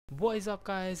What is up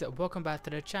guys, welcome back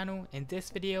to the channel. In this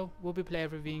video we'll be player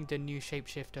reviewing the new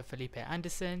Shapeshifter Felipe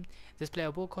Anderson. This player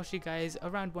will cost you guys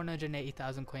around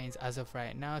 180,000 coins as of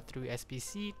right now through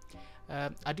SBC.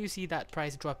 I do see that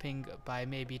price dropping by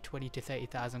maybe 20 to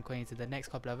 30,000 coins in the next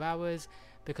couple of hours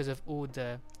because of all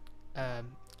the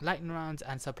lightning rounds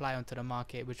and supply onto the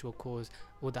market, which will cause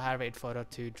all the high rated fodder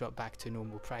to drop back to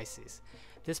normal prices.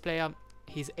 This player,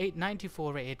 he's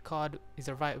 894 rated card. He's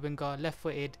a right winger, left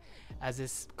footed as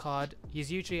this card.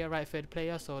 He's usually a right footed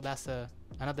player, so that's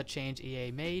another change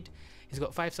EA made. He's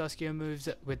got 5-star skill moves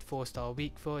with 4-star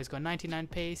weak foot. He's got 99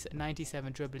 pace,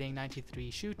 97 dribbling, 93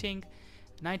 shooting,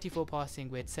 94 passing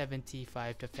with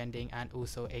 75 defending, and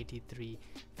also 83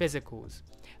 physicals.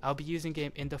 I'll be using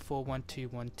him in the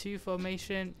 4-1-2-1-2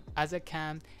 formation as a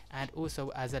cam and also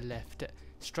as a left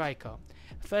striker.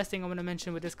 First thing I want to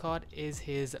mention with this card is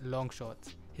his long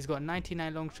shots. He's got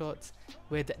 99 long shots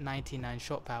with 99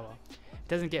 shot power. It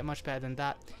doesn't get much better than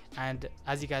that, and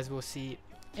as you guys will see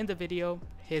in the video,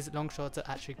 his long shots are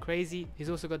actually crazy. He's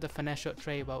also got the finesse shot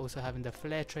trait while also having the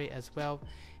flair trait as well.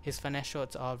 His finesse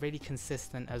shots are really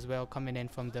consistent as well, coming in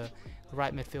from the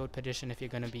right midfield position. If you're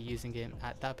going to be using him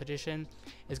at that position,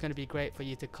 it's going to be great for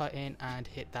you to cut in and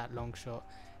hit that long shot,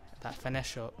 that finesse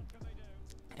shot.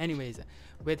 Anyways,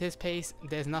 with his pace,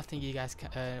 there's nothing you guys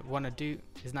want to do.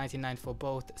 His 99 for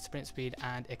both sprint speed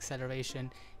and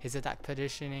acceleration. His attack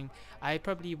positioning, I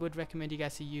probably would recommend you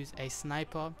guys to use a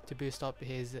sniper to boost up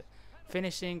his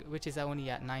finishing, which is only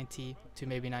at 90 to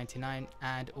maybe 99,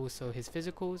 and also his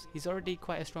physicals. He's already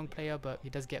quite a strong player, but he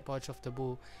does get budged off the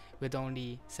ball with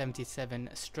only 77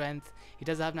 strength. He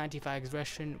does have 95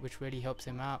 aggression, which really helps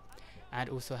him out, and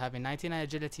also having 99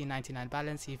 agility, 99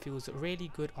 balance. He feels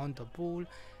really good on the ball.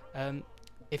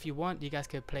 If you want, you guys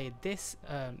could play this,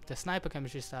 the sniper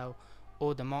chemistry style,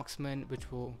 or the marksman,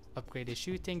 which will upgrade his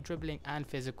shooting, dribbling, and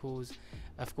physicals.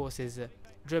 Of course, his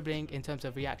dribbling in terms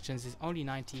of reactions is only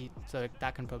 90, so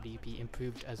that can probably be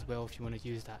improved as well if you want to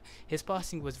use that. His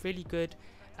passing was really good,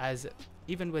 as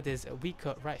even with his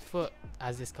weaker right foot,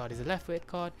 as this card is a left footed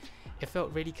card, it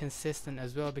felt really consistent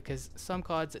as well, because some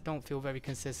cards don't feel very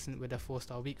consistent with a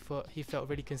 4-star weak foot. He felt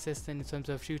really consistent in terms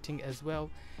of shooting as well.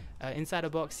 Inside the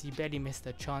box, he barely missed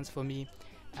a chance for me,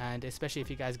 and especially if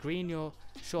you guys green your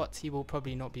shots, he will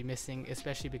probably not be missing,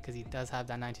 especially because he does have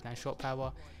that 99 shot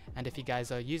power. And if you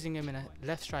guys are using him in a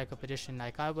left striker position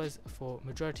like I was for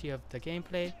majority of the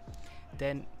gameplay,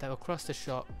 then the across the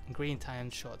shot green time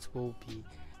shots will be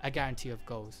a guarantee of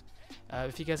goals.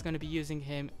 If you guys are going to be using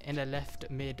him in a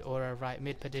left mid or a right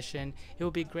mid position, it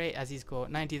will be great, as he's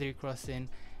got 93 crossing,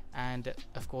 and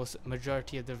of course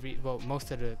majority of the most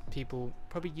of the people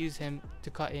probably use him to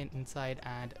cut in inside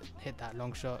and hit that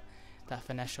long shot, that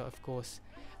finesse shot. Of course,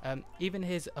 even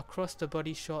his across the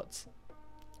body shots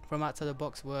from outside the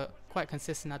box were quite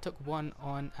consistent. I took one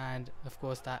on, and of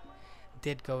course that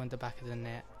did go in the back of the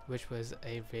net, which was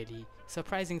a really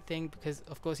surprising thing, because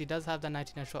of course he does have the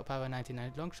 99 shot power,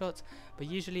 99 long shots, but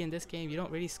usually in this game you don't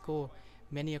really score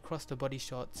many across the body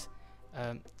shots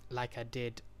like I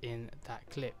did in that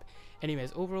clip.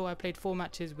 Anyways, overall I played 4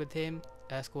 matches with him,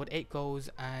 scored 8 goals,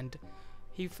 and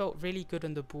he felt really good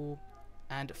on the ball,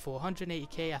 and for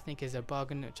 180k I think is a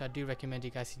bargain, which I do recommend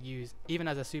you guys to use even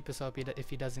as a super sub if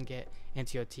he doesn't get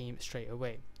into your team straight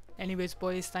away. Anyways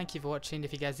boys, thank you for watching.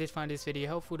 If you guys did find this video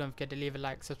helpful, don't forget to leave a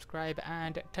like, subscribe,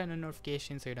 and turn on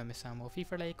notifications so you don't miss out more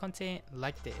FIFA related content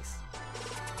like this.